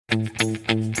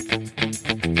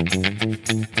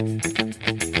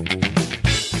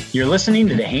You're listening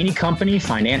to the Haney Company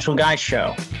Financial Guy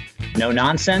Show. No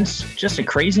nonsense, just a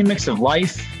crazy mix of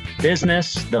life,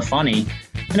 business, the funny,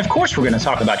 and of course we're going to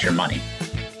talk about your money.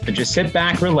 So just sit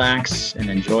back, relax,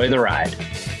 and enjoy the ride.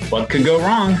 What could go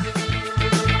wrong?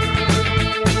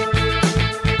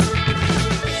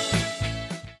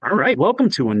 All right,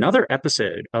 welcome to another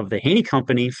episode of the Haney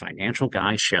Company Financial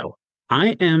Guy Show. I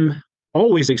am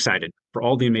always excited for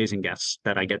all the amazing guests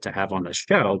that I get to have on this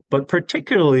show, but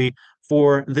particularly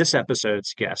for this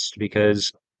episode's guest,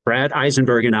 because Brad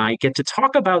Eisenberg and I get to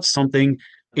talk about something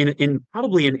in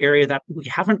probably an area that we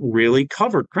haven't really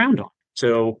covered ground on.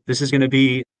 So this is going to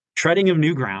be treading of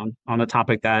new ground on a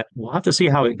topic that we'll have to see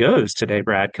how it goes today,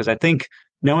 Brad, because I think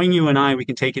knowing you and I, we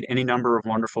can take it any number of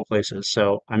wonderful places.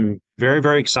 So I'm very,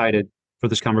 very excited for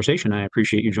this conversation. I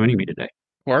appreciate you joining me today.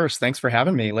 Of course. Thanks for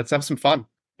having me. Let's have some fun.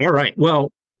 All right.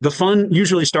 Well, the fun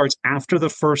usually starts after the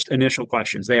first initial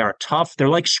questions. They are tough. They're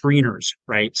like screeners,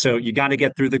 right? So you got to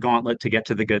get through the gauntlet to get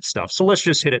to the good stuff. So let's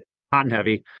just hit it hot and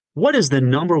heavy. What is the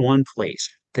number one place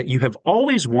that you have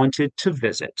always wanted to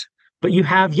visit, but you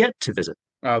have yet to visit?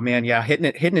 Oh man, yeah, hitting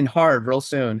it hard real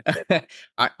soon.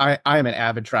 I am an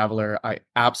avid traveler. I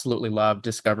absolutely love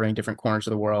discovering different corners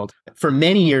of the world. For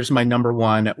many years, my number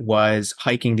one was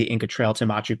hiking the Inca Trail to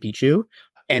Machu Picchu.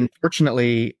 And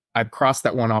fortunately, I've crossed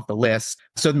that one off the list.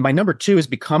 So my number two has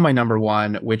become my number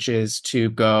one, which is to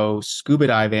go scuba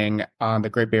diving on the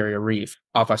Great Barrier Reef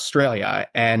off Australia.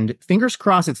 And fingers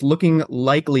crossed, it's looking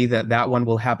likely that that one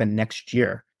will happen next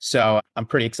year. So I'm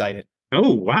pretty excited.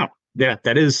 Oh, wow. Yeah,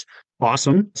 that is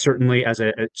awesome. Certainly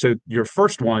so your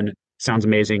first one sounds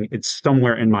amazing. It's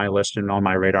somewhere in my list and on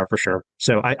my radar for sure.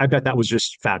 So I bet that was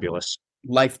just fabulous.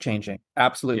 Life-changing.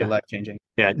 Absolutely life-changing.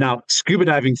 Yeah. Now, scuba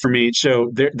diving for me, so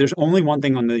there's only one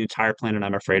thing on the entire planet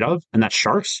I'm afraid of, and that's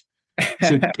sharks.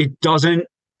 So it doesn't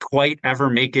quite ever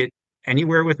make it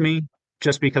anywhere with me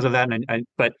just because of that.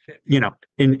 But, you know,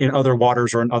 in other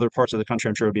waters or in other parts of the country,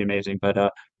 I'm sure it would be amazing. But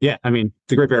yeah, I mean,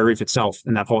 the Great Barrier Reef itself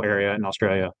and that whole area in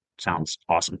Australia sounds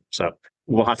awesome. So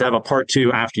we'll have to have a part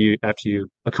two after you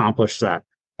accomplish that.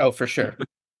 Oh, for sure.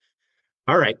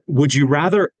 All right. Would you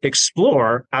rather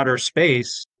explore outer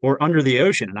space or under the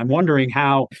ocean? And I'm wondering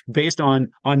how, based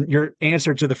on your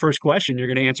answer to the first question, you're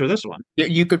going to answer this one.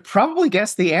 You could probably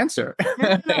guess the answer.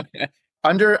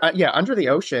 Under the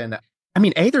ocean. I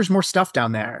mean, there's more stuff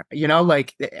down there. You know,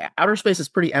 like outer space is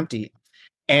pretty empty.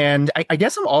 And I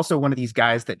guess I'm also one of these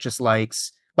guys that just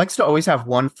likes to always have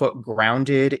one foot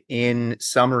grounded in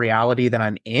some reality that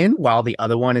I'm in while the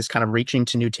other one is kind of reaching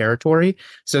to new territory.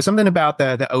 So something about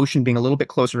the ocean being a little bit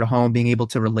closer to home, being able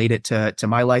to relate it to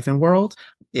my life and world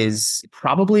is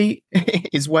probably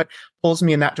is what pulls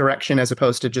me in that direction as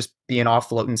opposed to just being off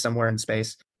floating somewhere in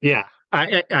space. Yeah,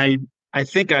 I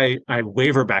think I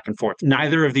waver back and forth.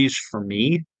 Neither of these for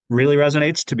me really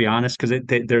resonates, to be honest, because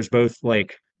there's both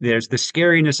like there's the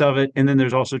scariness of it. And then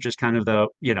there's also just kind of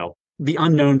the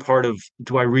unknown part of,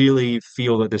 do I really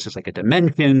feel that this is like a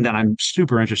dimension that I'm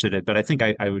super interested in? But I think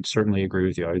I would certainly agree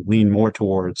with you. I lean more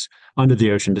towards under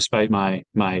the ocean, despite my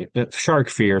shark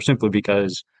fear, simply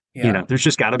because, there's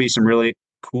just got to be some really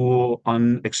cool,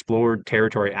 unexplored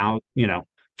territory out,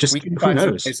 just we can who find some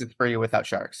knows? places for you without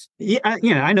sharks. Yeah,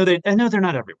 I know they're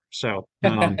not everywhere. So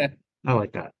I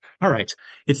like that. All right.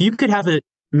 If you could have a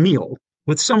meal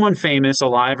with someone famous,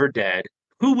 alive or dead,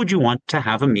 who would you want to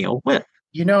have a meal with?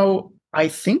 You know, I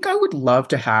think I would love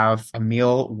to have a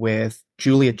meal with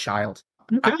Julia Child.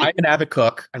 Okay. I'm an avid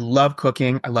cook. I love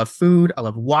cooking. I love food. I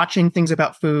love watching things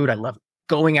about food. I love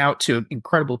going out to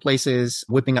incredible places,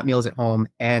 whipping up meals at home.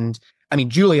 And I mean,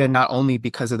 Julia, not only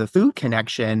because of the food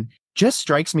connection, just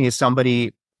strikes me as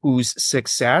somebody whose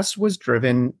success was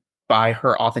driven by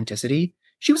her authenticity.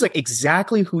 She was like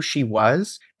exactly who she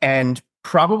was. And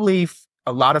probably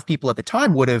a lot of people at the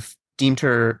time would have deemed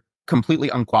her completely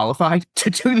unqualified to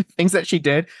do the things that she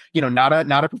did. Not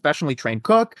a professionally trained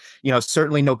cook,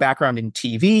 certainly no background in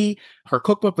TV. Her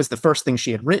cookbook was the first thing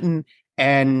she had written.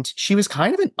 And she was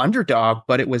kind of an underdog,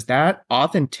 but it was that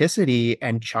authenticity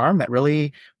and charm that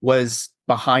really was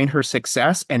behind her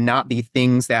success and not the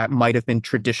things that might have been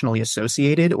traditionally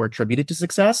associated or attributed to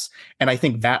success. And I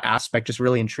think that aspect just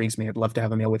really intrigues me. I'd love to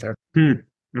have a meal with her. I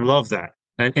love that.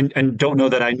 And don't know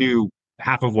that I knew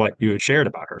half of what you had shared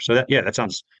about her. So that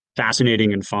sounds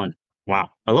fascinating and fun. Wow.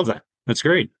 I love that. That's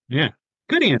great. Yeah.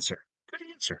 Good answer.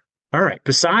 All right.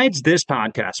 Besides this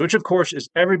podcast, which of course is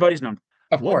everybody's number,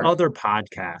 what other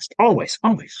podcast? Always.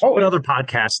 What other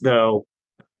podcast though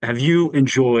have you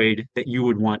enjoyed that you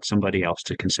would want somebody else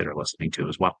to consider listening to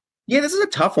as well? Yeah, this is a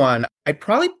tough one. I'd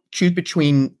probably choose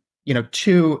between,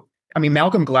 two. I mean,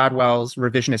 Malcolm Gladwell's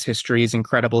revisionist history is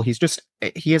incredible. He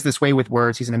has this way with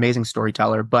words. He's an amazing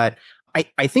storyteller. But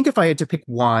I think if I had to pick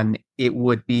one, it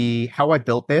would be How I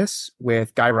Built This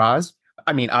with Guy Raz.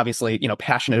 I mean, obviously,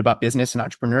 passionate about business and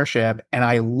entrepreneurship. And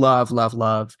I love, love,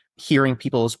 love hearing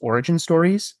people's origin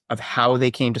stories of how they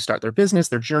came to start their business,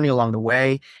 their journey along the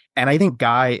way. And I think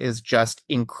Guy is just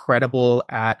incredible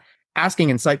at asking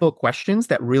insightful questions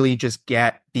that really just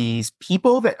get these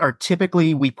people that are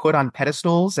typically we put on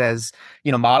pedestals as,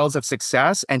 models of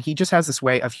success. And he just has this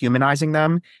way of humanizing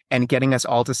them and getting us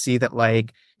all to see that,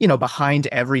 like, behind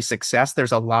every success,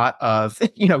 there's a lot of,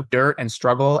 dirt and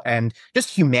struggle and just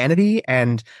humanity.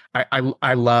 And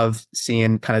I love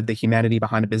seeing kind of the humanity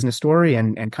behind a business story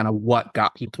and kind of what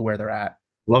got people to where they're at.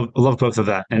 Love both of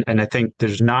that. And I think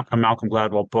there's not a Malcolm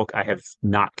Gladwell book I have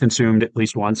not consumed at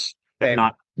least once, if Same.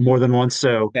 not more than once.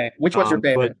 So, Same. Which was your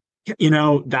but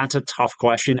favorite? that's a tough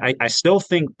question. I still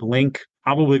think Blink,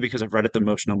 probably because I've read it the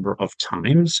most number of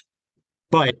times.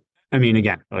 But I mean,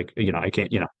 again, like, I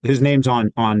can't, his name's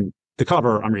on the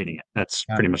cover, I'm reading it. That's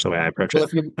Yeah. pretty much the way I approach Well,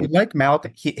 it. if you like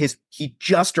Malcolm, he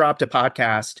just dropped a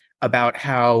podcast about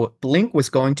how Blink was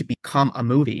going to become a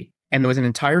movie. And there was an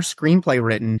entire screenplay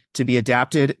written to be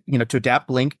adapted, to adapt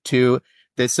Blink to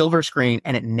the silver screen,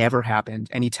 and it never happened.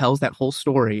 And he tells that whole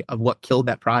story of what killed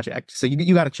that project. So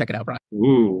you got to check it out, Brian.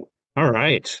 Ooh, all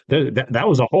right. That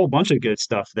was a whole bunch of good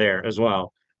stuff there as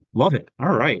well. Love it.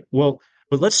 All right. Well,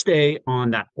 but let's stay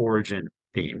on that origin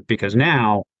theme, because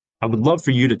now I would love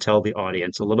for you to tell the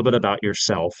audience a little bit about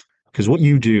yourself, because what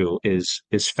you do is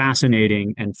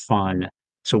fascinating and fun.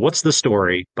 So what's the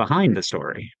story behind the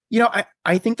story?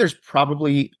 I think there's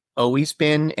probably always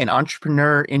been an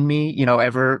entrepreneur in me,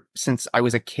 ever since I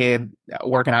was a kid,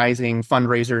 organizing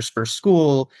fundraisers for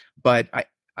school. But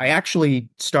I actually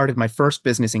started my first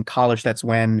business in college. That's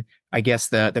when I guess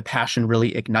the passion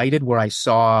really ignited, where I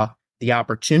saw the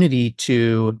opportunity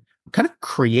to kind of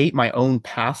create my own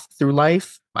path through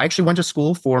life. I actually went to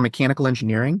school for mechanical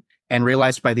engineering and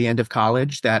realized by the end of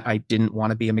college that I didn't want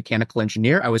to be a mechanical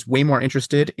engineer. I was way more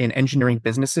interested in engineering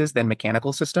businesses than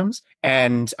mechanical systems.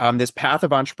 And this path of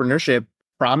entrepreneurship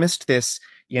promised this,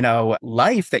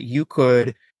 life that you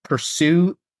could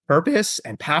pursue purpose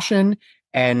and passion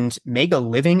and make a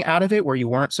living out of it where you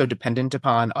weren't so dependent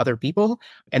upon other people.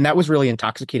 And that was really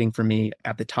intoxicating for me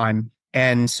at the time.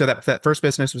 And so that first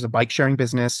business was a bike sharing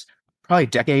business. Probably a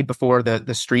decade before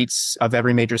the streets of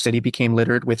every major city became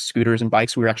littered with scooters and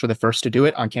bikes. We were actually the first to do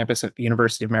it on campus at the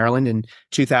University of Maryland in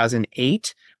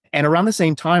 2008. And around the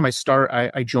same time,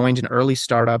 I joined an early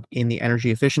startup in the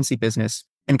energy efficiency business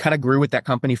and kind of grew with that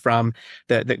company from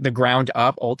the ground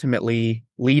up, ultimately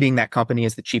leading that company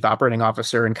as the chief operating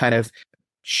officer and kind of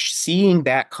seeing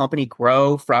that company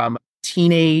grow from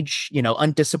teenage,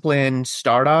 undisciplined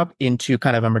startup into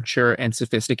kind of a mature and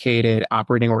sophisticated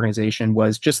operating organization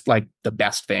was just like the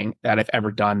best thing that I've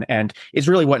ever done. And it's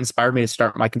really what inspired me to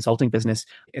start my consulting business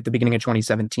at the beginning of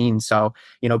 2017. So,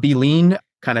 Be Lean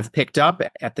kind of picked up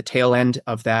at the tail end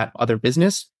of that other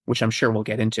business, which I'm sure we'll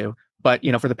get into. But,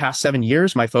 for the past 7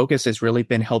 years, my focus has really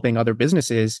been helping other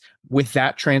businesses with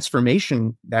that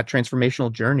transformation, that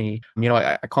transformational journey.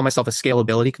 I call myself a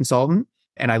scalability consultant.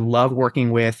 And I love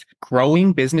working with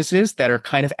growing businesses that are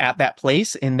kind of at that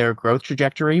place in their growth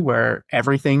trajectory where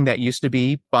everything that used to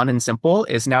be fun and simple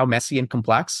is now messy and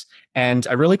complex. And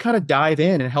I really kind of dive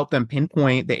in and help them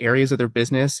pinpoint the areas of their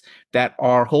business that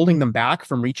are holding them back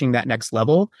from reaching that next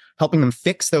level, helping them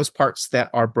fix those parts that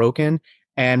are broken,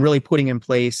 and really putting in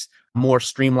place more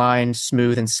streamlined,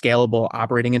 smooth, and scalable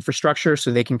operating infrastructure so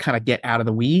they can kind of get out of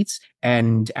the weeds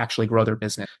and actually grow their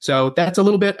business. So that's a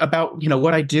little bit about,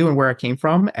 what I do and where I came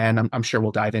from. And I'm sure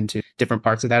we'll dive into different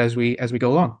parts of that as we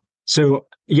go along. So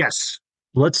yes,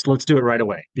 let's do it right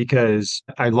away, because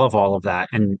I love all of that.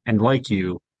 And like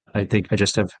you, I think I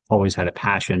just have always had a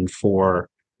passion for,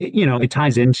 it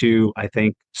ties into, I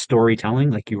think,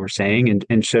 storytelling, like you were saying.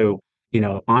 And so,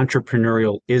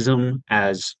 entrepreneurialism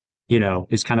as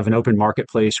is kind of an open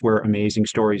marketplace where amazing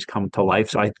stories come to life.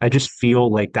 So I just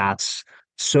feel like that's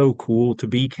so cool to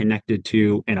be connected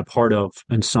to and a part of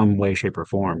in some way, shape, or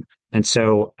form. And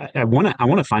so I want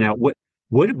to find out what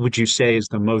would you say is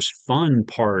the most fun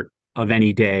part of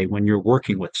any day when you're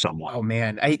working with someone? Oh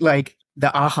man, I like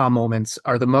the aha moments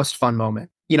are the most fun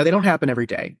moment. They don't happen every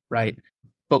day, right?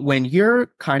 But when you're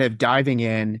kind of diving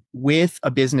in with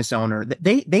a business owner,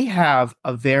 they have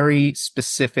a very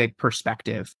specific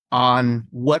perspective on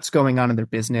what's going on in their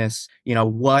business,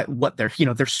 what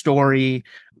their story,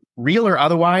 real or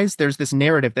otherwise, there's this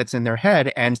narrative that's in their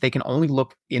head and they can only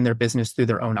look in their business through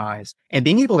their own eyes. And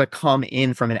being able to come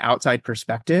in from an outside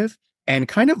perspective and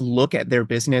kind of look at their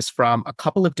business from a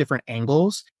couple of different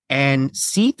angles and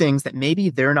see things that maybe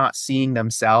they're not seeing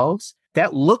themselves.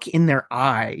 That look in their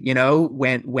eye,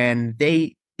 when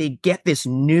they get this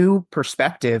new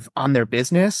perspective on their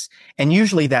business, and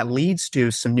usually that leads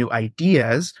to some new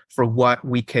ideas for what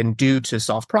we can do to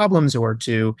solve problems or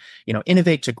to,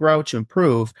 innovate, to grow, to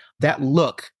improve. That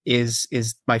look is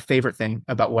my favorite thing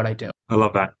about what I do. I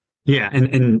love that. Yeah,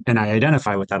 and I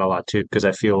identify with that a lot too, because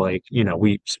I feel like,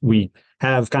 we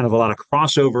have kind of a lot of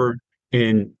crossover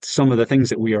in some of the things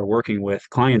that we are working with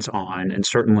clients on. And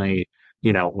certainly,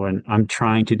 when I'm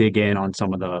trying to dig in on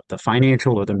some of the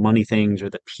financial or the money things or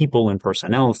the people and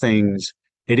personnel things,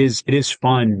 it is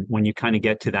fun when you kind of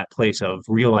get to that place of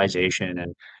realization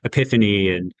and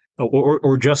epiphany, and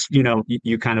or just,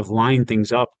 you kind of line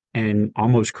things up and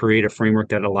almost create a framework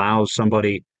that allows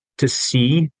somebody to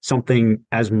see something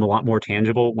as a lot more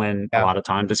tangible, when a Yeah. lot of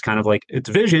times it's kind of like it's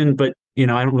vision, but I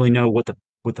don't really know what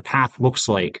the path looks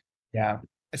like. Yeah.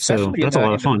 So Especially in that's a the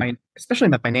lot of fun. especially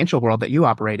in the financial world that you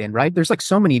operate in, right? There's like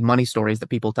so many money stories that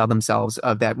people tell themselves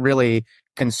that really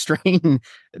constrain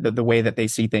the way that they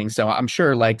see things. So I'm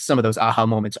sure like some of those aha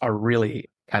moments are really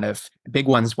kind of big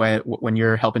ones when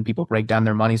you're helping people break down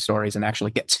their money stories and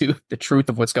actually get to the truth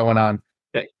of what's going on.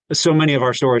 So many of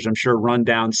our stories, I'm sure, run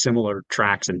down similar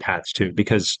tracks and paths too,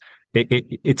 because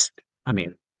it's, I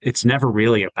mean, it's never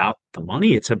really about the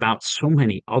money. It's about so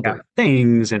many Yeah. other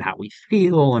things and how we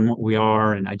feel and what we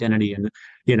are and identity. And,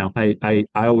 I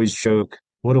always joke,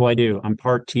 what do I do? I'm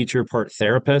part teacher, part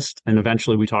therapist, and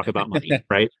eventually we talk about money,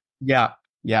 right? Yeah.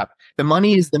 Yeah. The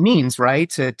money is the means, right?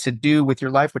 To do with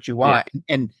your life what you Yeah, want.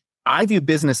 And I view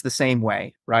business the same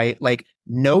way, right? Like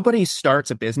nobody starts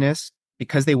a business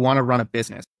because they want to run a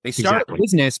business. They start a exactly.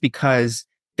 business because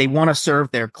they want to serve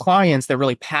their clients. They're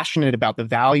really passionate about the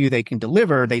value they can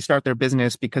deliver. They start their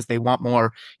business because they want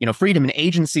more, freedom and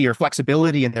agency or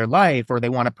flexibility in their life, or they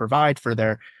want to provide for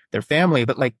their family.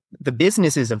 But like the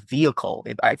business is a vehicle.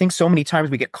 I think so many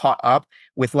times we get caught up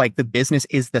with like the business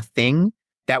is the thing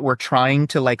that we're trying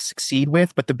to like succeed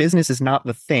with, but the business is not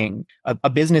the thing. A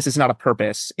business is not a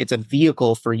purpose. It's a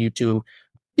vehicle for you to,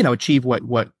 achieve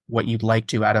what you'd like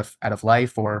to out of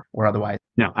life or otherwise.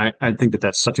 No, I think that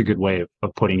that's such a good way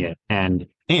of putting it. And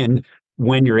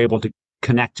when you're able to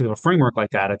connect to a framework like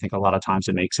that, I think a lot of times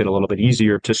it makes it a little bit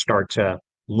easier to start to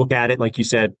look at it. Like you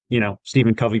said,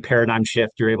 Stephen Covey paradigm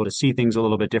shift, you're able to see things a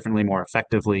little bit differently, more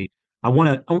effectively. I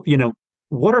want to,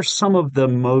 what are some of the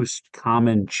most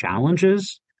common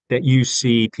challenges that you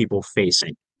see people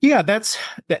facing? Yeah, that's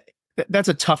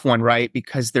a tough one, right?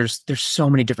 Because there's so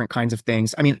many different kinds of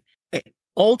things. I mean,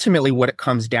 ultimately what it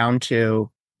comes down to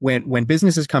when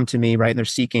businesses come to me, right, and they're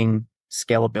seeking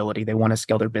scalability, they want to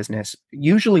scale their business.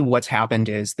 Usually what's happened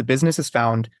is the business has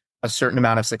found a certain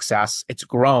amount of success. It's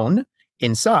grown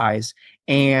in size,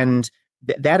 and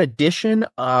that addition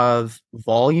of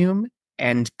volume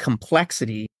and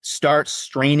complexity starts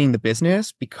straining the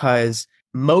business because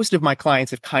most of my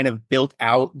clients have kind of built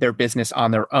out their business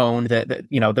on their own,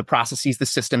 the processes, the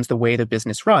systems, the way the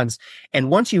business runs. And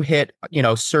once you hit,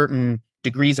 certain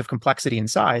degrees of complexity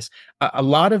and size, a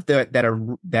lot of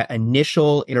that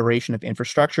initial iteration of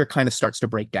infrastructure kind of starts to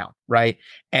break down, right?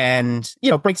 And,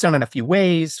 breaks down in a few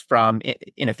ways from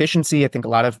inefficiency. I think a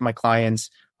lot of my clients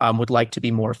would like to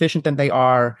be more efficient than they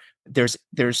are. There's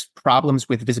problems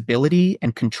with visibility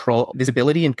and control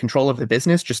of the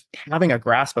business, just having a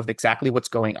grasp of exactly what's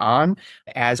going on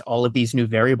as all of these new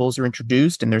variables are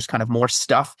introduced and there's kind of more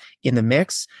stuff in the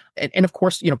mix. And of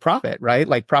course, profit, right?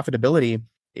 Like profitability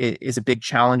is a big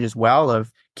challenge as well of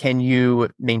can you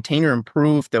maintain or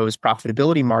improve those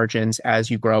profitability margins as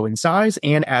you grow in size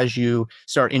and as you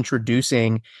start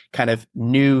introducing kind of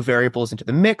new variables into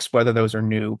the mix, whether those are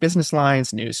new business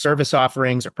lines, new service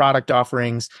offerings or product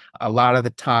offerings. A lot of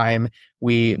the time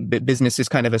businesses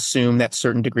kind of assume that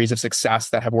certain degrees of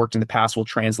success that have worked in the past will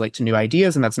translate to new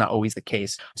ideas, and that's not always the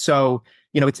case. So,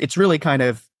 it's really kind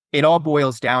of, it all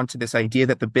boils down to this idea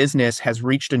that the business has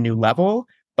reached a new level,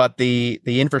 but the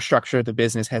infrastructure of the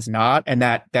business has not, and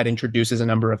that introduces a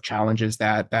number of challenges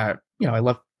that I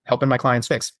love helping my clients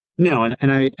fix. No,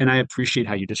 and I appreciate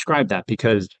how you describe that,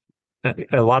 because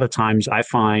a lot of times I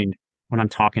find when I'm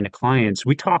talking to clients,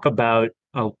 we talk about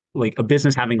like a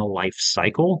business having a life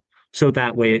cycle. So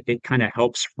that way it kind of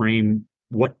helps frame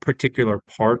what particular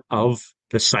part of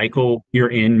the cycle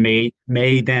you're in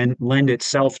may then lend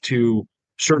itself to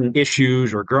certain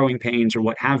issues or growing pains or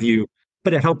what have you.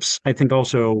 But it helps, I think,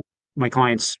 also my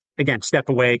clients, again, step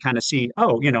away, kind of see,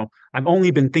 oh, I've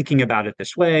only been thinking about it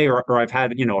this way, or I've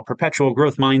had, a perpetual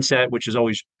growth mindset, which is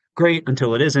always great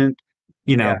until it isn't,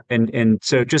 Yeah. and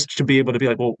so just to be able to be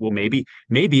like, well, maybe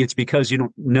it's because you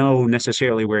don't know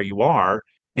necessarily where you are.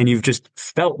 and you've just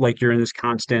felt like you're in this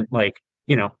constant, like,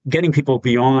 getting people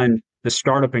beyond the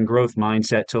startup and growth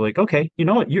mindset to like, okay, you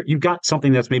know what, you've got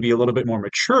something that's maybe a little bit more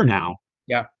mature now,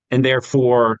 Yeah. and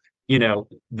therefore,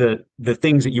 the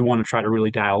things that you want to try to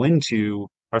really dial into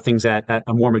are things that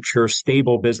a more mature,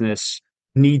 stable business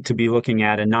need to be looking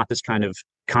at, and not this kind of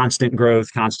constant growth,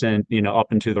 constant, up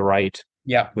and to the right,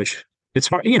 Yeah. which it's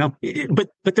hard, but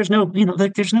there's no,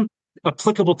 like there's no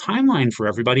applicable timeline for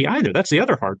everybody either. That's the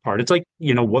other hard part. It's like,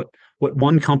 what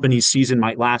one company's season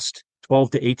might last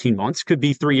 12 to 18 months could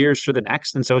be 3 years for the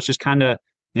next. And so it's just kind of,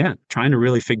 yeah, trying to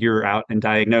really figure out and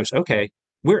diagnose, okay,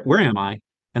 where am I?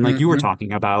 And like you were Hmm.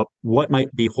 talking about, what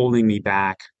might be holding me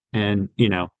back? And,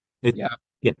 it, Yeah.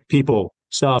 yeah, people,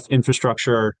 stuff,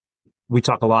 infrastructure. We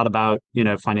talk a lot about,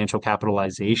 financial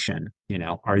capitalization.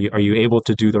 Are you able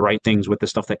to do the right things with the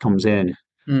stuff that comes in,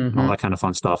 and all Hmm. that kind of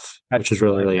fun stuff, How do which you is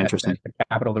really, deploy really that interesting.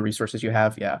 capital, the resources you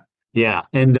have? Yeah. Yeah.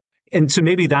 And so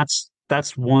maybe that's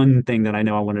one thing that I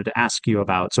know I wanted to ask you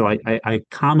about. So I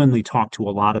commonly talk to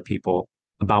a lot of people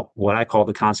about what I call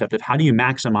the concept of how do you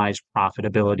maximize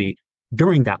profitability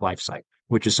during that life cycle,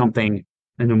 which is something,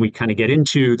 and then we kind of get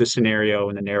into the scenario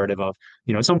and the narrative of,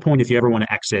 at some point, if you ever want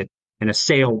to exit, and a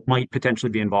sale might potentially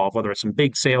be involved, whether it's some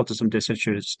big sale to some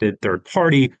disinterested third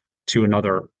party, to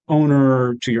another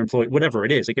owner, to your employee, whatever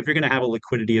it is. Like if you're going to have a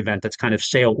liquidity event that's kind of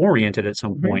sale oriented at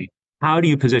some Hmm. point, how do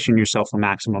you position yourself for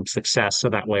maximum success so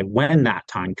that way when that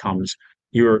time comes,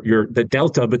 the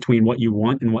delta between what you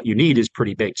want and what you need is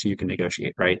pretty big, so you can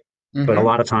negotiate, right? But a Hmm.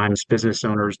 lot of times business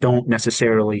owners don't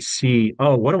necessarily see,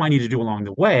 oh, what do I need to do along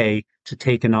the way to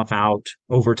take enough out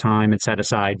over time and set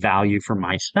aside value for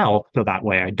myself, so that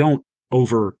way I don't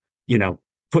over, you know,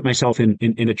 put myself in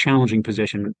a challenging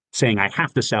position saying I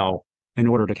have to sell in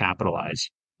order to capitalize.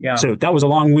 Yeah. So that was a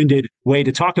long-winded way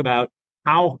to talk about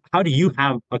how do you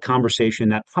have a conversation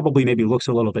that probably maybe looks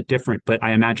a little bit different, but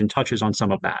I imagine touches on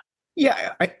some of that.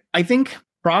 Yeah, I think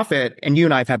profit, and you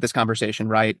and I have had this conversation,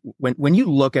 right? When you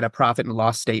look at a profit and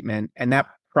loss statement and that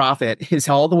profit is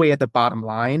all the way at the bottom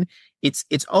line, it's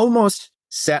almost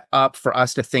set up for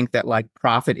us to think that like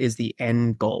profit is the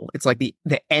end goal. It's like the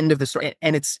end of the story.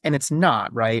 And it's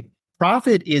not, right?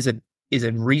 Profit is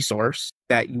a resource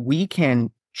that we can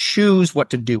choose what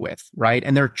to do with, right?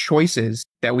 And there are choices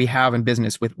that we have in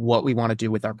business with what we want to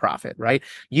do with our profit, right?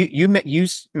 You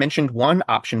mentioned one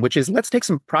option, which is let's take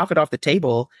some profit off the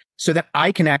table so that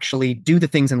I can actually do the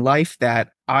things in life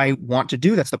that I want to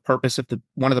do. That's the purpose of the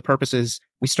one of the purposes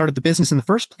we started the business in the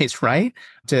first place, right?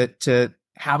 To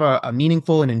have a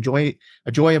meaningful and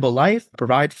enjoyable life,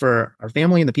 provide for our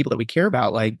family and the people that we care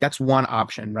about. Like that's one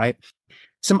option, right?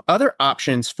 Some other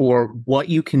options for what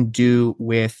you can do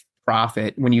with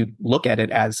profit when you look at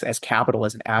it as capital,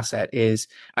 as an asset, is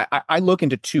I look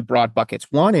into two broad buckets.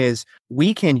 One is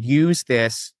we can use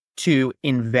this to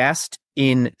invest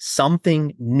in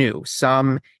something new,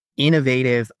 some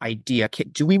innovative idea.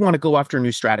 Do we want to go after a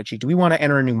new strategy? Do we want to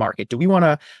enter a new market? Do we want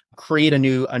to create a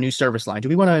new service line? Do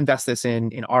we want to invest this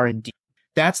in R&D?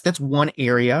 That's one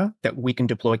area that we can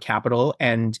deploy capital.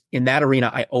 And in that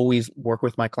arena, I always work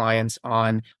with my clients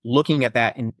on looking at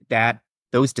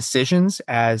those decisions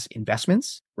as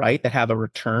investments, right? That have a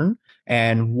return,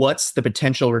 and what's the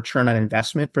potential return on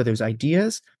investment for those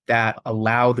ideas that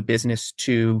allow the business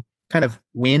to kind of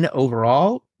win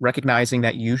overall, recognizing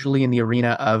that usually in the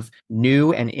arena of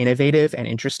new and innovative and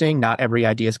interesting, not every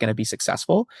idea is going to be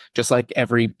successful. Just like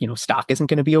every, stock isn't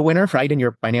going to be a winner, right? In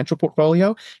your financial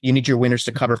portfolio, you need your winners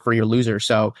to cover for your losers.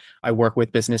 So I work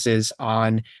with businesses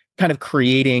on kind of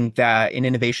creating an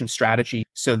innovation strategy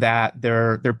so that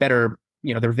they're better,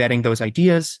 they're vetting those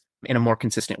ideas in a more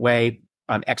consistent way,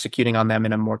 executing on them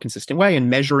in a more consistent way, and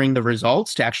measuring the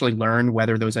results to actually learn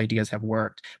whether those ideas have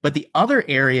worked. But the other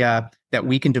area that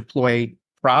we can deploy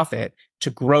profit to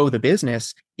grow the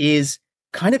business is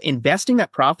kind of investing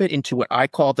that profit into what I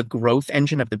call the growth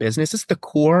engine of the business. It's the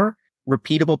core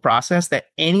repeatable process that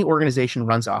any organization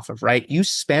runs off of, right? You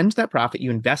spend that profit,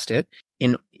 you invest it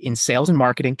in sales and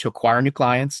marketing to acquire new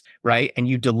clients, right? And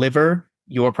you deliver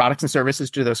your products and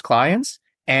services to those clients.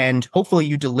 And hopefully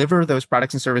you deliver those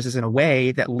products and services in a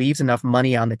way that leaves enough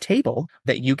money on the table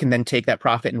that you can then take that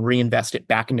profit and reinvest it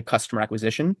back into customer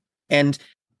acquisition. And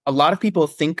a lot of people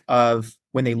think of,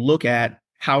 when they look at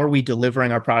how are we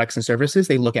delivering our products and services,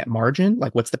 they look at margin,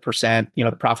 like what's the percent, the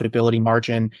profitability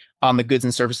margin on the goods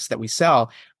and services that we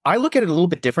sell. I look at it a little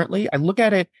bit differently. I look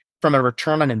at it from a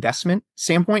return on investment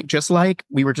standpoint, just like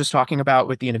we were just talking about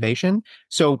with the innovation.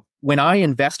 So when I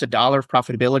invest $1 of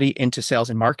profitability into sales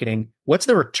and marketing, what's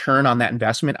the return on that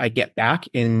investment I get back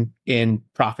in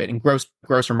profit and gross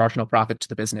or marginal profit to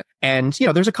the business? And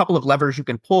there's a couple of levers you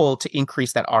can pull to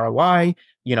increase that ROI.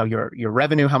 your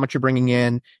revenue, how much you're bringing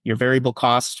in, your variable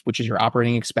costs, which is your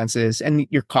operating expenses, and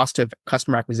your cost of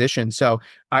customer acquisition. So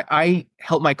I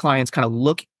help my clients kind of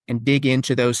look and dig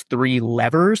into those three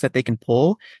levers that they can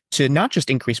pull to not just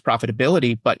increase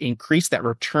profitability, but increase that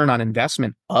return on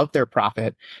investment of their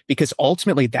profit, because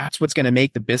ultimately that's what's going to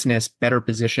make the business better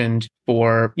positioned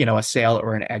for, a sale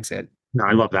or an exit. No,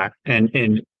 I love that.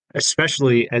 And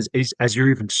especially as you're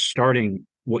even starting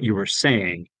what you were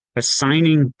saying,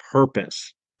 assigning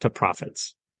purpose to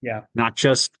profits, Yeah. not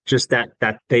just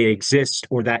that they exist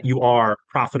or that you are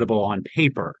profitable on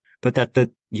paper, but that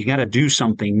you got to do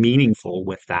something meaningful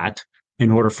with that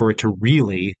in order for it to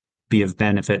really be of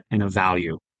benefit and of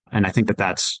value. And I think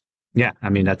that's yeah, I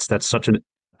mean that's such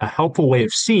a helpful way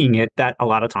of seeing it that a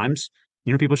lot of times,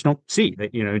 people just don't see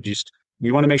that, just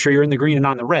you want to make sure you're in the green and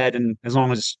not in the red. And as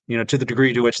long as, to the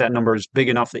degree to which that number is big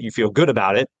enough that you feel good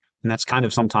about it, and that's kind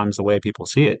of sometimes the way people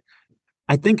see it.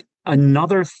 I think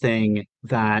another thing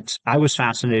that I was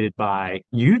fascinated by,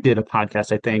 you did a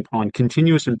podcast, I think, on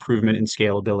continuous improvement and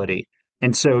scalability.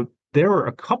 And so there were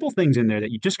a couple things in there that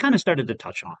you just kind of started to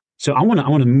touch on. So I want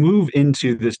to move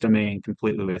into this domain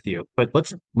completely with you. But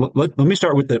let me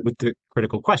start with the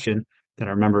critical question that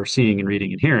I remember seeing and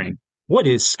reading and hearing. What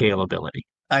is scalability?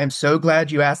 I am so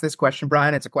glad you asked this question,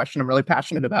 Brian. It's a question I'm really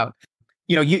passionate about.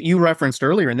 You referenced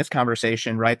earlier in this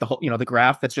conversation, right? The whole, the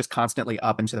graph that's just constantly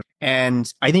up and to the,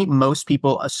 and I think most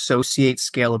people associate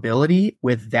scalability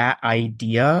with that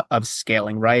idea of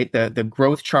scaling, right? The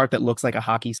growth chart that looks like a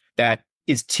hockey that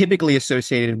is typically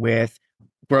associated with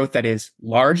growth that is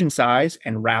large in size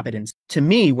and rapid. And to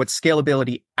me, what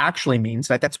scalability actually means,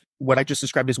 that's what I just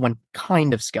described as one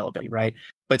kind of scalability, right?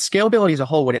 But scalability as a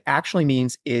whole, what it actually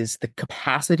means is the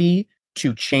capacity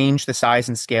to change the size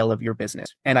and scale of your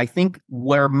business. And I think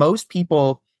where most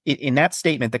people in that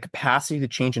statement, the capacity to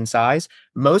change in size,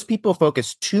 most people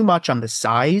focus too much on the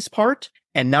size part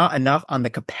and not enough on the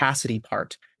capacity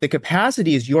part. The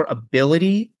capacity is your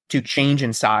ability to change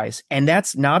in size. And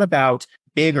that's not about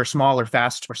big or small or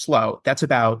fast or slow. That's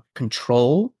about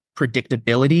control,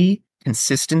 predictability,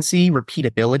 consistency,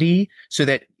 repeatability, so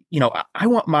that I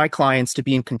want my clients to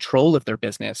be in control of their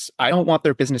business. I don't want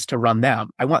their business to run them.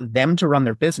 I want them to run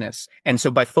their business. And so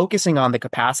by focusing on the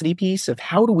capacity piece of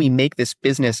how do we make this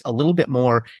business a little bit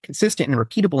more consistent and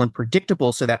repeatable and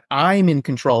predictable so that I'm in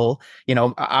control,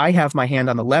 I have my hand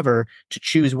on the lever to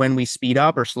choose when we speed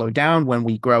up or slow down, when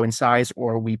we grow in size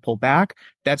or we pull back.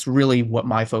 That's really what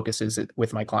my focus is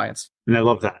with my clients. And I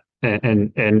love that.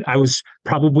 And I was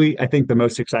probably, I think, the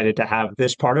most excited to have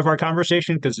this part of our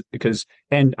conversation because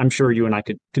and I'm sure you and I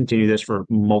could continue this for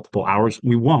multiple hours.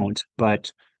 We won't,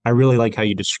 but I really like how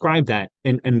you describe that.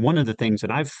 And one of the things that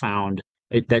I've found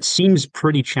that seems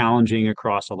pretty challenging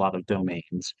across a lot of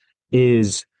domains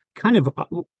is kind of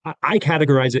I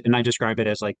categorize it and I describe it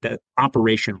as like the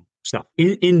operational stuff,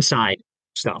 inside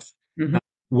stuff, Mm-hmm.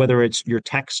 whether it's your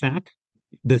tech stack,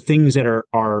 the things that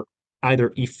are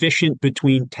either efficient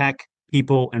between tech,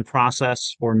 people, and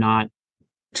process or not.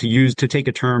 To take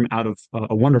a term out of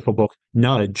a wonderful book,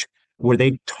 Nudge, where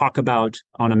they talk about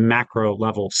on a macro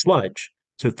level sludge.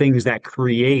 So things that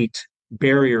create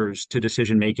barriers to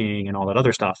decision making and all that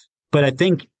other stuff. But I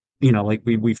think, like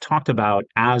we've talked about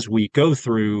as we go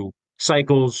through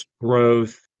cycles,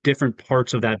 growth, different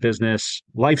parts of that business,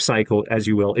 life cycle, as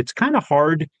you will, it's kind of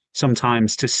hard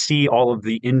sometimes to see all of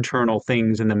the internal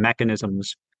things and the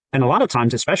mechanisms. And a lot of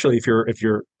times, especially if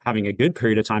you're having a good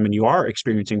period of time and you are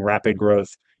experiencing rapid growth,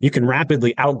 you can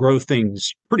rapidly outgrow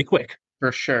things pretty quick.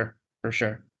 For sure. For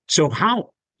sure. So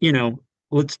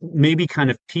let's maybe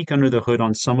kind of peek under the hood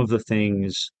on some of the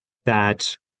things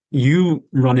that you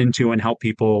run into and help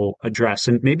people address.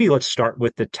 And maybe let's start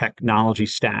with the technology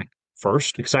stack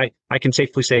first, because I can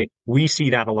safely say we see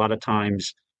that a lot of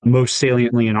times, most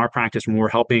saliently in our practice when we're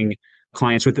helping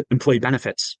clients with employee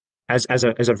benefits. As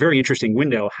a very interesting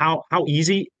window, how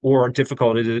easy or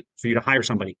difficult is it for you to hire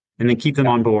somebody and then keep them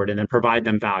on board and then provide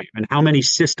them value, and how many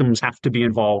systems have to be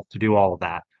involved to do all of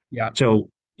that? Yeah. So,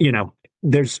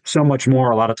 there's so much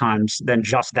more a lot of times than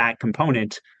just that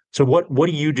component. So what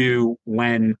do you do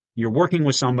when you're working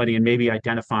with somebody and maybe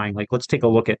identifying, like, let's take a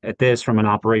look at this from an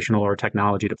operational or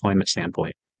technology deployment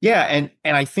standpoint? Yeah, and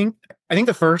I think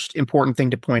the first important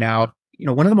thing to point out,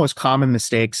 one of the most common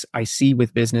mistakes I see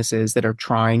with businesses that are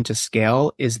trying to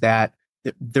scale is that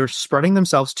they're spreading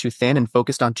themselves too thin and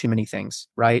focused on too many things,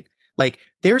 right? Like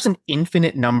there's an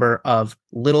infinite number of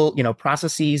little,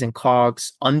 processes and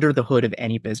cogs under the hood of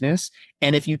any business.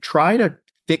 And if you try to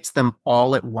fix them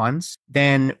all at once,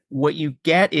 then what you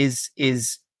get is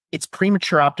it's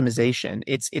premature optimization.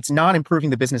 It's not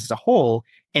improving the business as a whole.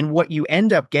 And what you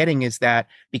end up getting is that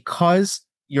because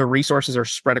your resources are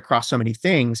spread across so many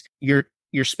things, you're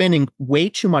spending way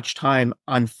too much time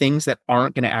on things that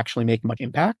aren't going to actually make much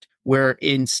impact. Where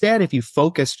instead, if you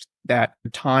focused that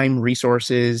time,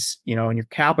 resources, and your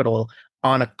capital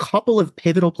on a couple of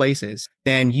pivotal places,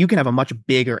 then you can have a much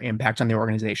bigger impact on the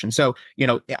organization. So,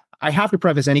 I have to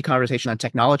preface any conversation on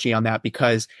technology on that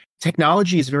because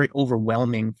technology is very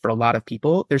overwhelming for a lot of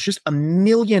people. There's just a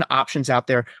million options out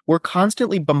there. We're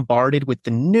constantly bombarded with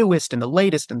the newest and the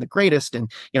latest and the greatest.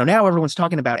 And, now everyone's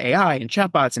talking about AI and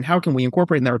chatbots and how can we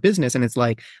incorporate in our business? And it's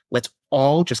like, let's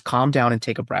all just calm down and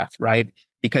take a breath, right?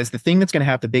 Because the thing that's going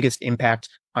to have the biggest impact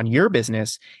on your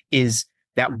business is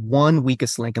that one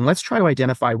weakest link. And let's try to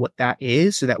identify what that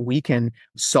is so that we can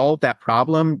solve that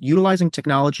problem utilizing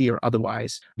technology or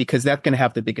otherwise, because that's going to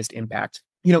have the biggest impact.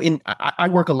 I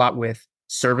work a lot with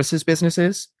services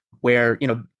businesses where,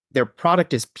 their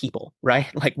product is people, right?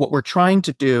 Like what we're trying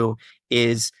to do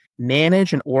is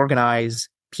manage and organize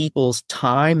people's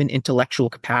time and intellectual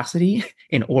capacity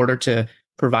in order to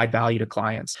provide value to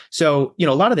clients. So, a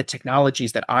lot of the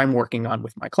technologies that I'm working on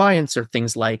with my clients are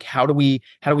things like how do we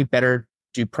better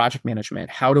do project management?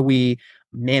 How do we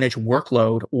manage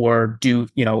workload or do,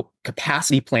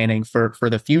 capacity planning for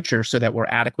the future so that we're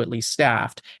adequately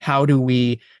staffed? How do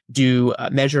we do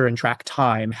measure and track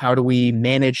time? How do we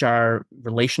manage our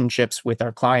relationships with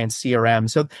our clients, CRM?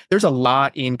 So there's a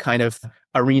lot in kind of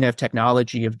arena of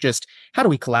technology of just how do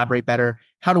we collaborate better?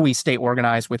 How do we stay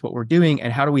organized with what we're doing?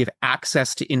 And how do we have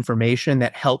access to information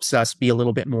that helps us be a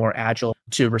little bit more agile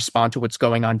to respond to what's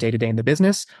going on day to day in the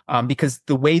business? Because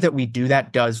the way that we do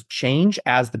that does change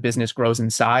as the business grows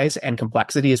in size and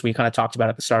complexity, as we kind of talked about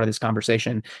at the start of this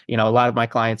conversation. A lot of my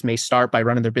clients may start by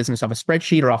running their business off a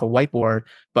spreadsheet or off a whiteboard.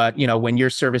 But, when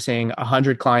you're servicing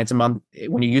 100 clients a month,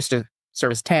 when you used to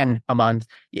service 10 a month,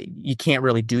 you can't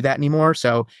really do that anymore.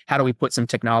 So how do we put some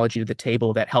technology to the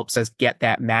table that helps us get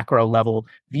that macro level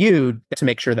viewed to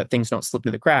make sure that things don't slip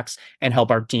through the cracks and help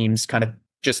our teams kind of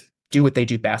just do what they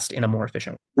do best in a more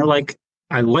efficient way?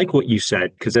 I like what you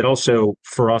said, because it also,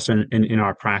 for us in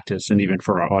our practice and even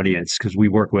for our audience, because we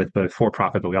work with both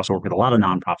for-profit, but we also work with a lot of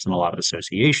nonprofits and a lot of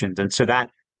associations. And so that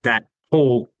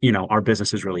whole, our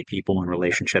business is really people and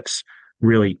relationships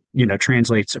really,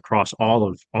 translates across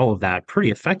all of that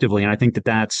pretty effectively. And I think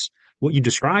that's what you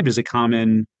described as a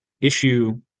common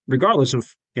issue, regardless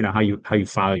of, how you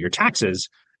file your taxes.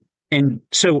 And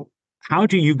so how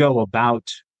do you go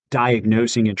about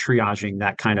diagnosing and triaging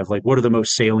that kind of like, what are the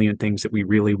most salient things that we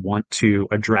really want to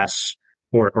address?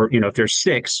 Or if there's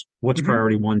six, what's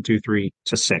priority 1, 2, 3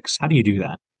 to 6? How do you do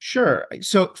that? Sure.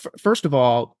 So first of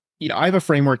all, I have a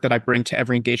framework that I bring to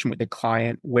every engagement with a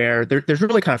client where there's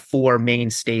really kind of 4 main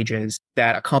stages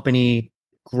that a company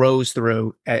grows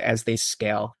through as they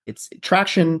scale. It's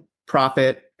traction,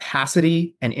 profit,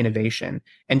 capacity, and innovation.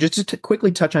 And just to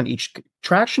quickly touch on each,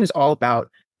 traction is all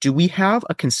about, do we have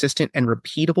a consistent and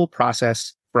repeatable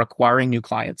process for acquiring new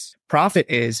clients? Profit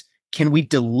is, can we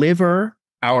deliver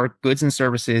our goods and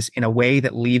services in a way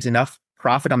that leaves enough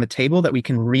profit on the table that we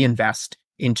can reinvest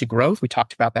into growth? We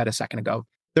talked about that a second ago.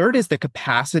 Third is the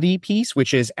capacity piece,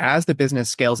 which is as the business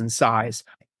scales in size,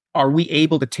 are we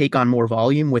able to take on more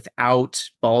volume without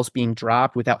balls being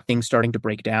dropped, without things starting to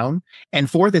break down? And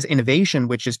fourth is innovation,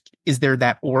 which is there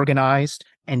that organized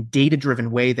and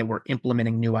data-driven way that we're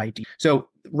implementing new ideas? So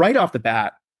right off the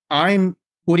bat, I'm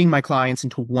putting my clients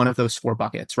into one of those 4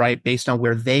 buckets, right? Based on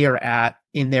where they are at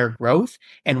in their growth.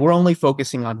 And we're only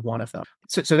focusing on one of them.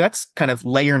 So that's kind of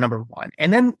layer number 1.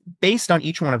 And then based on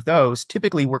each one of those,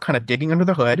 typically we're kind of digging under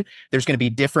the hood. There's going to be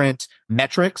different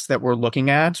metrics that we're looking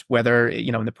at, whether,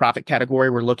 in the profit category,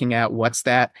 we're looking at what's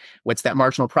that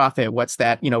marginal profit? What's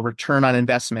that, return on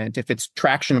investment? If it's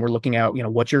traction, we're looking at,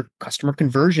 what's your customer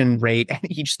conversion rate at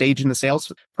each stage in the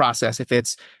sales process? If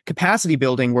it's capacity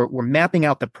building, we're mapping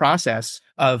out the process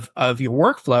of your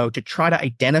workflow to try to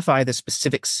identify the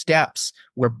specific steps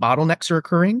where bottlenecks are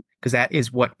occurring, because that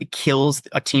is what kills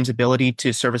a team's ability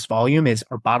to service volume is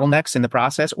our bottlenecks in the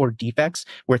process or defects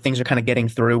where things are kind of getting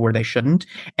through where they shouldn't.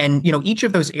 And, each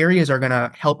of those areas are going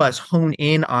to help us hone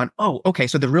in on, okay,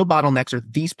 so the real bottlenecks are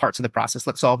these parts of the process.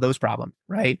 Let's solve those problems,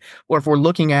 right? Or if we're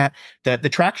looking at the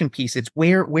traction piece, it's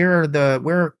where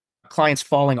are clients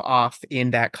falling off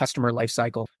in that customer life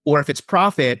cycle? Or if it's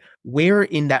profit, where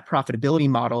in that profitability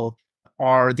model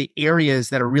are the areas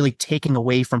that are really taking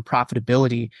away from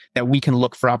profitability that we can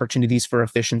look for opportunities for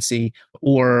efficiency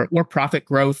or profit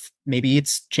growth? Maybe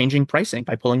it's changing pricing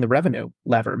by pulling the revenue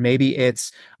lever. Maybe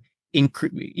it's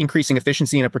increasing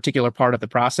efficiency in a particular part of the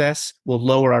process will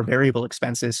lower our variable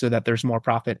expenses so that there's more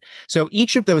profit. So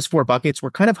each of those four buckets,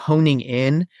 we're kind of honing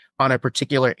in on a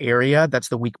particular area that's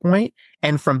the weak point.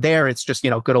 And from there, it's just,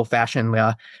 good old fashioned,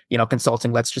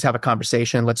 consulting. Let's just have a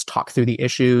conversation. Let's talk through the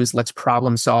issues. Let's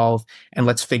problem solve, and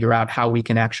let's figure out how we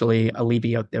can actually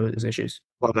alleviate those issues.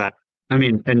 Love that. I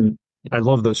mean, and I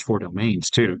love those four domains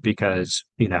too, because,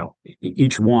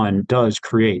 each one does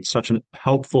create such a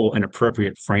helpful and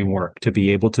appropriate framework to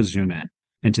be able to zoom in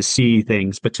and to see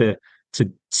things, but to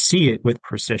see it with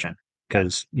precision.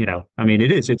 Because, I mean,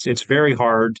 it's very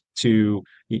hard to,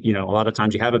 a lot of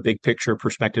times you have a big picture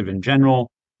perspective in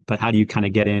general, but how do you kind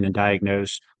of get in and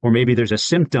diagnose? Or maybe there's a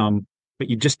symptom, but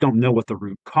you just don't know what the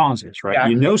root cause is, right?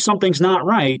 Exactly. You know something's not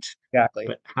right, Exactly.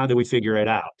 but how do we figure it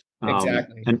out?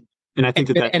 Exactly. And I think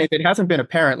And if it hasn't been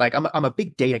apparent, like I'm a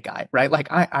big data guy, right? Like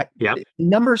yeah,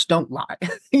 numbers don't lie.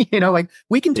 Like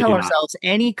we can they tell do not. ourselves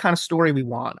any kind of story we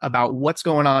want about what's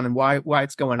going on and why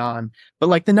it's going on, but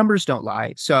like the numbers don't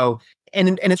lie. So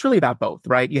and it's really about both,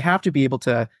 right? You have to be able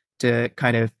to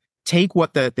kind of take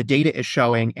what the data is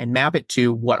showing and map it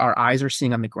to what our eyes are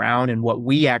seeing on the ground and what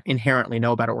we inherently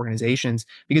know about our organizations,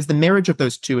 because the marriage of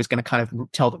those two is going to kind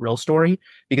of tell the real story,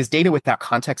 because data without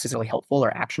context is really helpful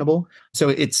or actionable. So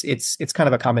it's kind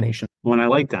of a combination. Well, and I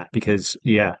like that because,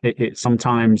 yeah, it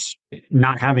sometimes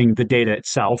not having the data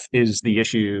itself is the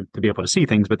issue to be able to see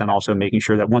things, but then also making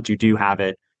sure that once you do have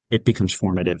it, it becomes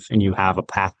formative and you have a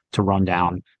path to run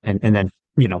down and then,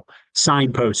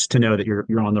 signposts to know that you're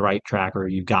on the right track or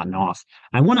you've gotten off.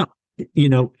 I want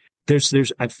to,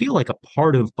 there's I feel like a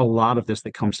part of a lot of this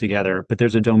that comes together, but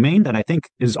there's a domain that I think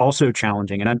is also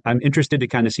challenging. And I'm interested to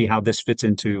kind of see how this fits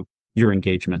into your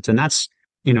engagements. And that's,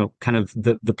 kind of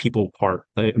the people part,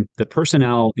 the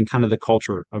personnel and kind of the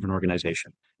culture of an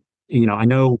organization. I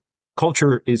know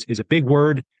culture is a big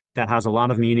word that has a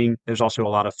lot of meaning. There's also a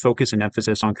lot of focus and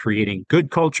emphasis on creating good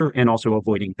culture and also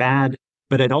avoiding bad,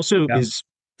 but it also Yeah. is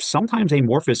sometimes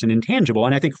amorphous and intangible,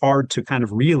 and I think hard to kind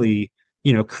of really,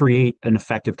 create an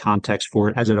effective context for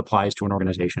it as it applies to an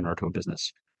organization or to a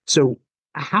business. So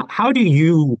how do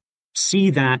you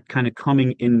see that kind of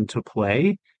coming into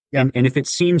play? Yeah. And if it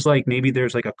seems like maybe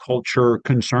there's like a culture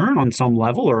concern on some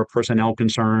level or a personnel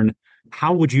concern,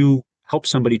 how would you help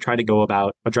somebody try to go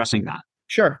about addressing that?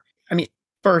 Sure. I mean,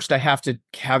 first, I have to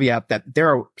caveat that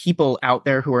there are people out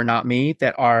there who are not me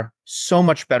that are so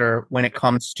much better when it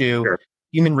comes to Sure.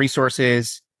 human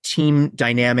resources, team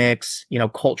dynamics,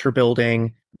 culture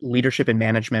building, leadership and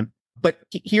management. But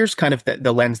here's kind of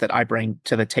the lens that I bring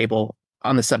to the table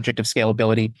on the subject of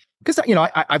scalability. Because,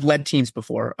 I've led teams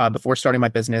before. Before starting my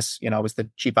business, I was the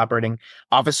chief operating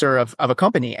officer of a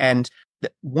company. And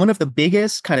one of the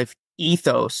biggest kind of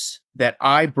ethos that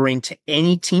I bring to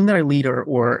any team that I lead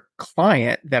or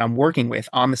client that I'm working with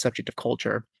on the subject of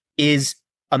culture is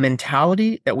a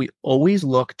mentality that we always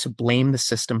look to blame the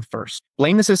system first.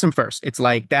 Blame the system first. It's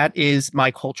like that is my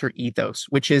culture ethos,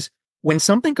 which is when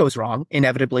something goes wrong,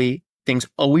 inevitably things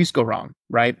always go wrong,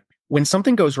 right? When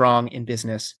something goes wrong in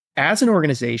business, as an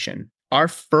organization, our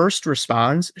first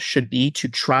response should be to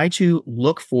try to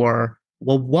look for,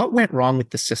 well, what went wrong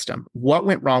with the system? What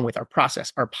went wrong with our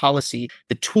process, our policy,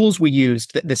 the tools we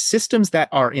used, the systems that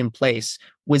are in place?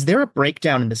 Was there a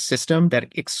breakdown in the system that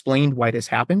explained why this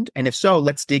happened? And if so,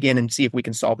 let's dig in and see if we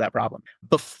can solve that problem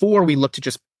before we look to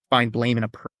just find blame in a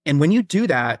person. And when you do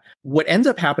that, what ends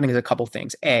up happening is a couple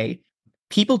things. A,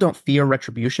 people don't fear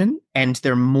retribution and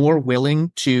they're more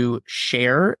willing to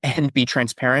share and be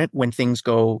transparent when things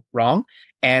go wrong.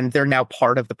 And they're now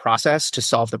part of the process to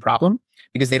solve the problem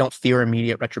because they don't fear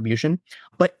immediate retribution.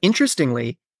 But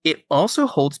interestingly, it also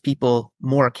holds people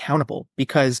more accountable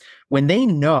because when they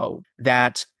know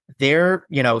that their,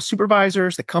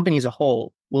 supervisors, the company as a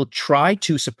whole will try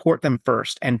to support them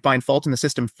first and find fault in the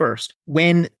system first.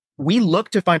 When we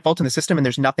look to find fault in the system and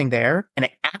there's nothing there, and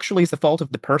it actually is the fault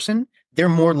of the person, they're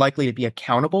more likely to be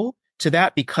accountable to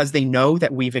that because they know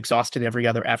that we've exhausted every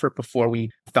other effort before we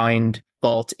find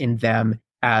fault in them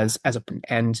as a,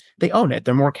 and they own it.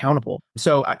 They're more accountable.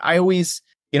 So I always,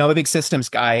 I'm a big systems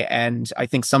guy, and I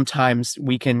think sometimes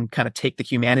we can kind of take the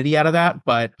humanity out of that,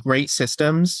 but great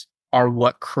systems are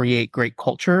what create great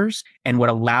cultures and what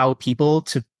allow people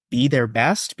to be their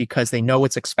best because they know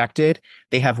what's expected.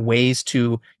 They have ways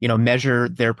to, measure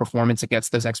their performance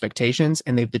against those expectations,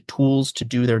 and they have the tools to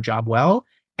do their job well.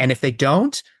 And if they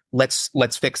don't, let's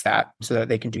fix that so that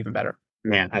they can do even better.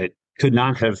 Man, I could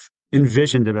not have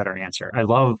envisioned a better answer. I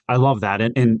love that.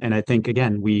 And I think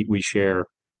again, we share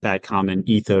that common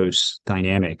ethos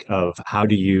dynamic of how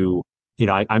do you,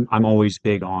 I'm always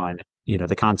big on,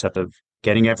 the concept of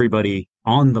getting everybody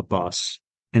on the bus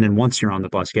And then once you're on the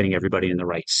bus, getting everybody in the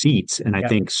right seats. And I Yeah.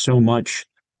 think so much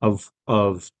of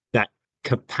that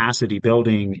capacity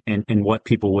building and what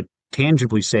people would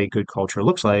tangibly say good culture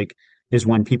looks like is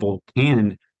when people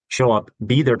can show up,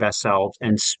 be their best selves,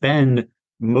 and spend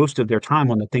most of their time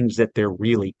on the things that they're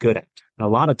really good at. And a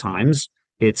lot of times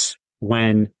it's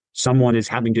when someone is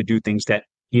having to do things that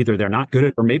either they're not good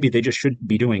at or maybe they just shouldn't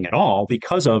be doing at all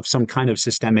because of some kind of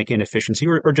systemic inefficiency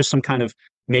or just some kind of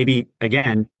maybe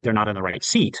again they're not in the right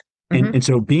seat. Hmm. And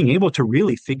so being able to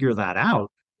really figure that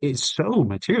out is so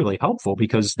materially helpful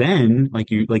because then like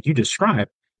you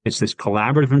described, it's this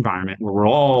collaborative environment where we're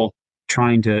all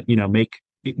trying to, make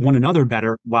one another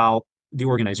better while the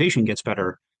organization gets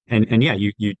better. And yeah,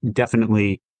 you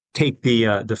definitely take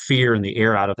the fear and the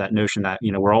air out of that notion that,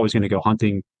 we're always going to go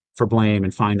hunting for blame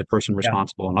and find the person Yeah.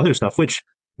 responsible and other stuff, which,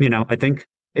 I think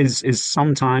is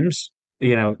sometimes,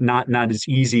 not as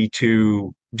easy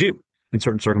to do in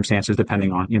certain circumstances,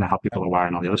 depending on, how people are wired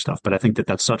and all the other stuff. But I think that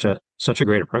that's such a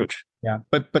great approach. Yeah.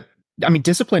 But I mean,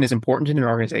 discipline is important in an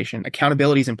organization.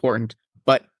 Accountability is important,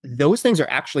 but those things are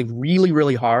actually really,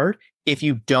 really hard if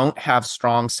you don't have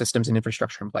strong systems and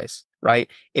infrastructure in place, right?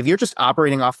 If you're just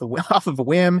operating off the off of a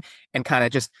whim and kind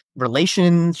of just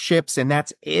relationships and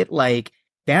that's it, like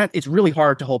that, it's really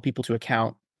hard to hold people to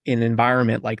account in an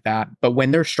environment like that. But when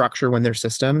there's structure, when there's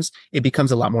systems, it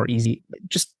becomes a lot more easy.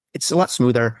 Just it's a lot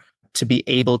smoother to be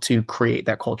able to create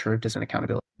that culture of distant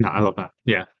accountability. No, I love that.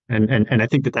 Yeah. And I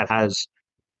think that has,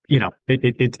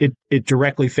 it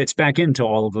directly fits back into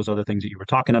all of those other things that you were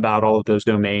talking about, all of those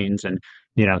domains. And,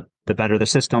 the better the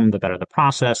system, the better the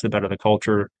process, the better the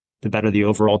culture, the better the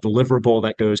overall deliverable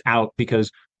that goes out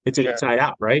because it's an inside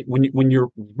out, right? When you're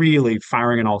really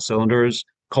firing in all cylinders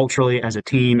culturally as a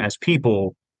team, as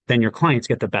people, then your clients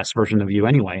get the best version of you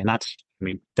anyway. And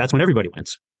that's when everybody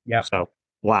wins. Yeah. So,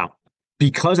 wow.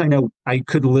 Because I know I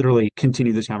could literally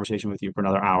continue this conversation with you for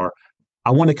another hour,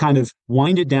 I want to kind of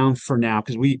wind it down for now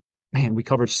because we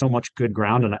covered so much good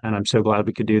ground and I'm so glad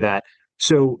we could do that.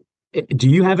 So, do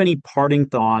you have any parting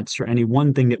thoughts or any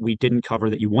one thing that we didn't cover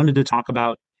that you wanted to talk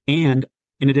about? And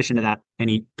in addition to that,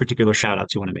 any particular shout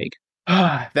outs you want to make?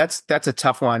 That's a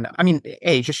tough one. I mean,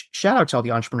 hey, just shout out to all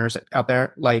the entrepreneurs out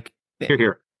there. Like Here,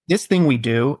 here. this thing we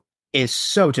do is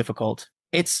so difficult.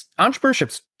 It's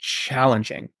entrepreneurship's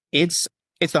challenging. It's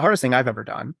the hardest thing I've ever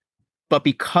done. But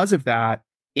because of that,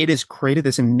 it has created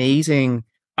this amazing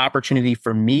opportunity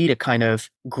for me to kind of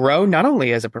grow not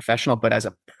only as a professional but as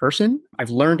a person. I've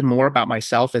learned more about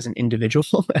myself as an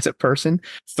individual as a person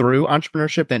through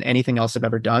entrepreneurship than anything else I've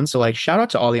ever done. So like shout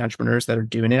out to all the entrepreneurs that are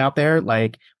doing it out there.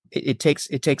 Like it takes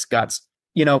guts.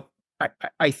 You know,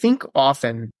 I think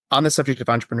often on the subject of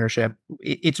entrepreneurship,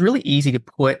 it's really easy to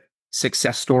put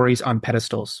success stories on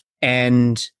pedestals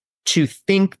and to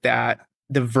think that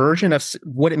the version of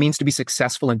what it means to be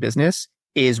successful in business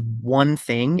is one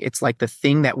thing. It's like the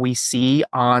thing that we see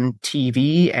on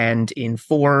TV and in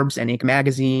Forbes and Inc.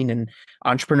 magazine and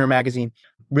Entrepreneur magazine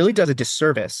really does a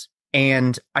disservice.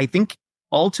 And I think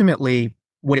ultimately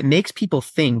what it makes people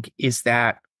think is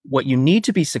that what you need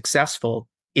to be successful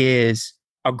is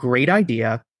a great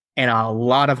idea and a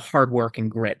lot of hard work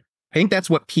and grit. I think that's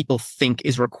what people think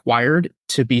is required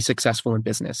to be successful in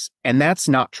business. And that's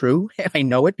not true. I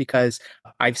know it because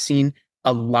I've seen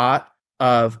a lot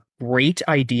of great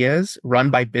ideas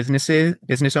run by business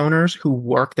owners who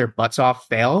work their butts off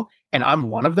fail. And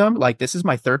I'm one of them. Like this is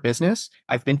my third business.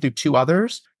 I've been through two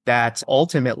others that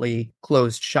ultimately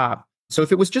closed shop. So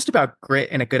if it was just about grit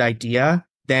and a good idea,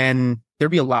 then there'd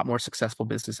be a lot more successful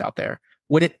business out there.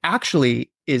 What it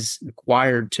actually is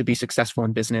required to be successful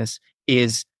in business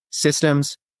is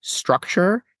systems,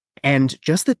 structure, and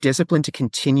just the discipline to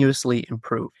continuously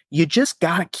improve. You just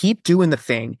got to keep doing the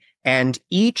thing. And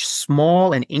each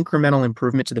small and incremental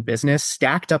improvement to the business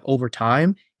stacked up over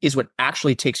time is what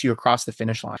actually takes you across the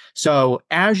finish line. So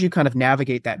as you kind of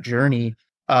navigate that journey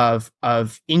of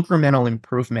incremental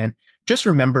improvement, just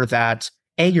remember that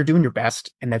A, you're doing your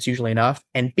best, and that's usually enough.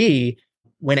 And B,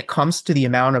 when it comes to the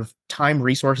amount of time,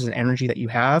 resources, and energy that you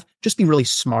have, just be really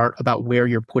smart about where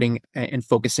you're putting and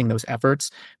focusing those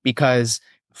efforts, because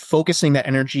focusing that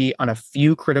energy on a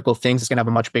few critical things is going to have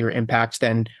a much bigger impact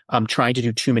than trying to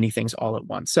do too many things all at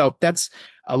once. So that's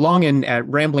a long and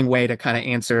rambling way to kind of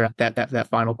answer that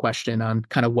final question on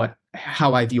kind of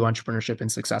how I view entrepreneurship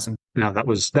and success. No, that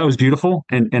was beautiful.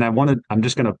 And I'm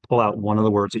just going to pull out one of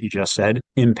the words that you just said,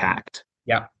 impact.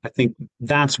 Yeah. I think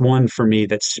that's one for me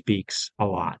that speaks a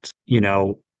lot.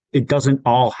 It doesn't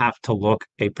all have to look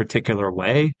a particular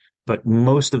way, but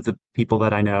most of the people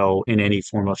that I know in any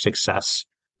form of success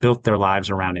built their lives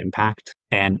around impact.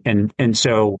 And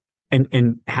so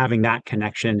having that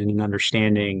connection and an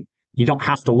understanding You don't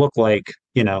have to look like,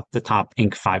 the top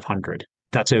Inc. 500.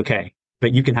 That's okay.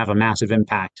 But you can have a massive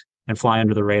impact and fly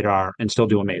under the radar and still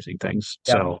do amazing things.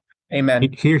 Yep. So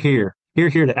Amen. here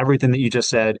to everything that you just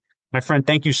said. My friend,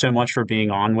 thank you so much for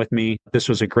being on with me. This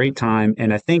was a great time.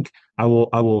 And I think I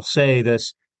will say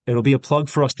this, it'll be a plug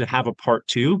for us to have a part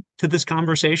two to this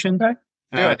conversation.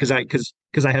 Okay. Because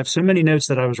I have so many notes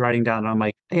that I was writing down, and I'm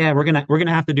like, yeah, we're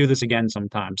gonna have to do this again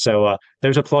sometime. So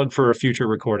there's a plug for a future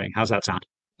recording. How's that sound?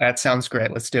 That sounds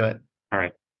great. Let's do it. All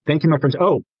right. Thank you, my friends.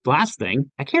 Oh, last thing,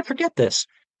 I can't forget this.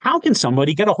 How can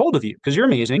somebody get a hold of you? Because you're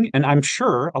amazing, and I'm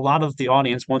sure a lot of the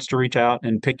audience wants to reach out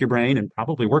and pick your brain and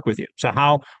probably work with you. So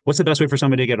what's the best way for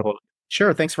somebody to get a hold of you?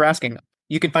 Sure. Thanks for asking.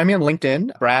 You can find me on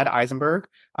LinkedIn, Brad Eisenberg.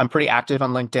 I'm pretty active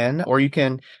on LinkedIn, or you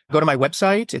can go to my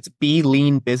website. It's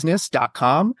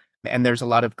beleanbusiness.com. And there's a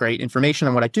lot of great information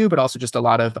on what I do, but also just a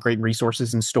lot of great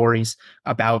resources and stories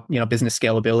about, business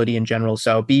scalability in general.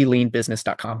 So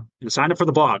beleanbusiness.com. And sign up for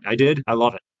the blog. I did. I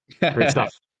love it. Great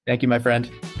stuff. Thank you, my friend.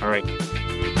 All right.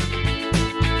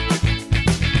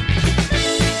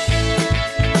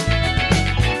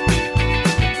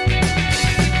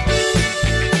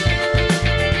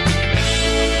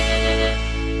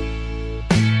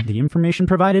 The information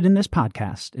provided in this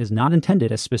podcast is not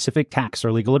intended as specific tax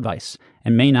or legal advice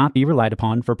and may not be relied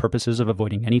upon for purposes of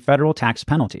avoiding any federal tax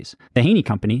penalties. The Haney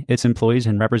Company, its employees,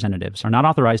 and representatives are not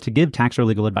authorized to give tax or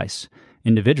legal advice.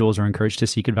 Individuals are encouraged to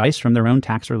seek advice from their own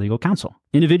tax or legal counsel.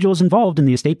 Individuals involved in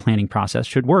the estate planning process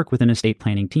should work with an estate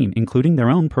planning team, including their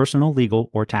own personal, legal,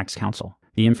 or tax counsel.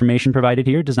 The information provided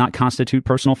here does not constitute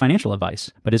personal financial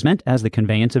advice, but is meant as the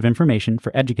conveyance of information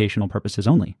for educational purposes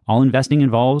only. All investing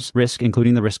involves risk,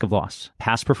 including the risk of loss.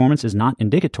 Past performance is not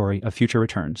indicatory of future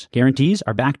returns. Guarantees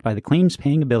are backed by the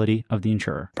claims-paying ability of the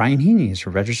insurer. Brian Heaney is a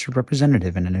registered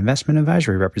representative and an investment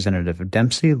advisory representative of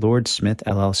Dempsey Lord Smith,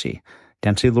 LLC.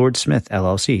 Dempsey Lord Smith,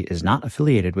 LLC is not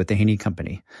affiliated with the Haney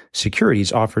Company.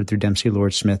 Securities offered through Dempsey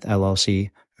Lord Smith,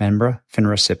 LLC, Membra,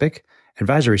 FINRA SIPC.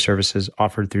 Advisory services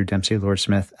offered through Dempsey Lord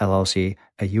Smith, LLC,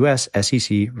 a U.S.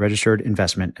 SEC registered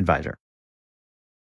investment advisor.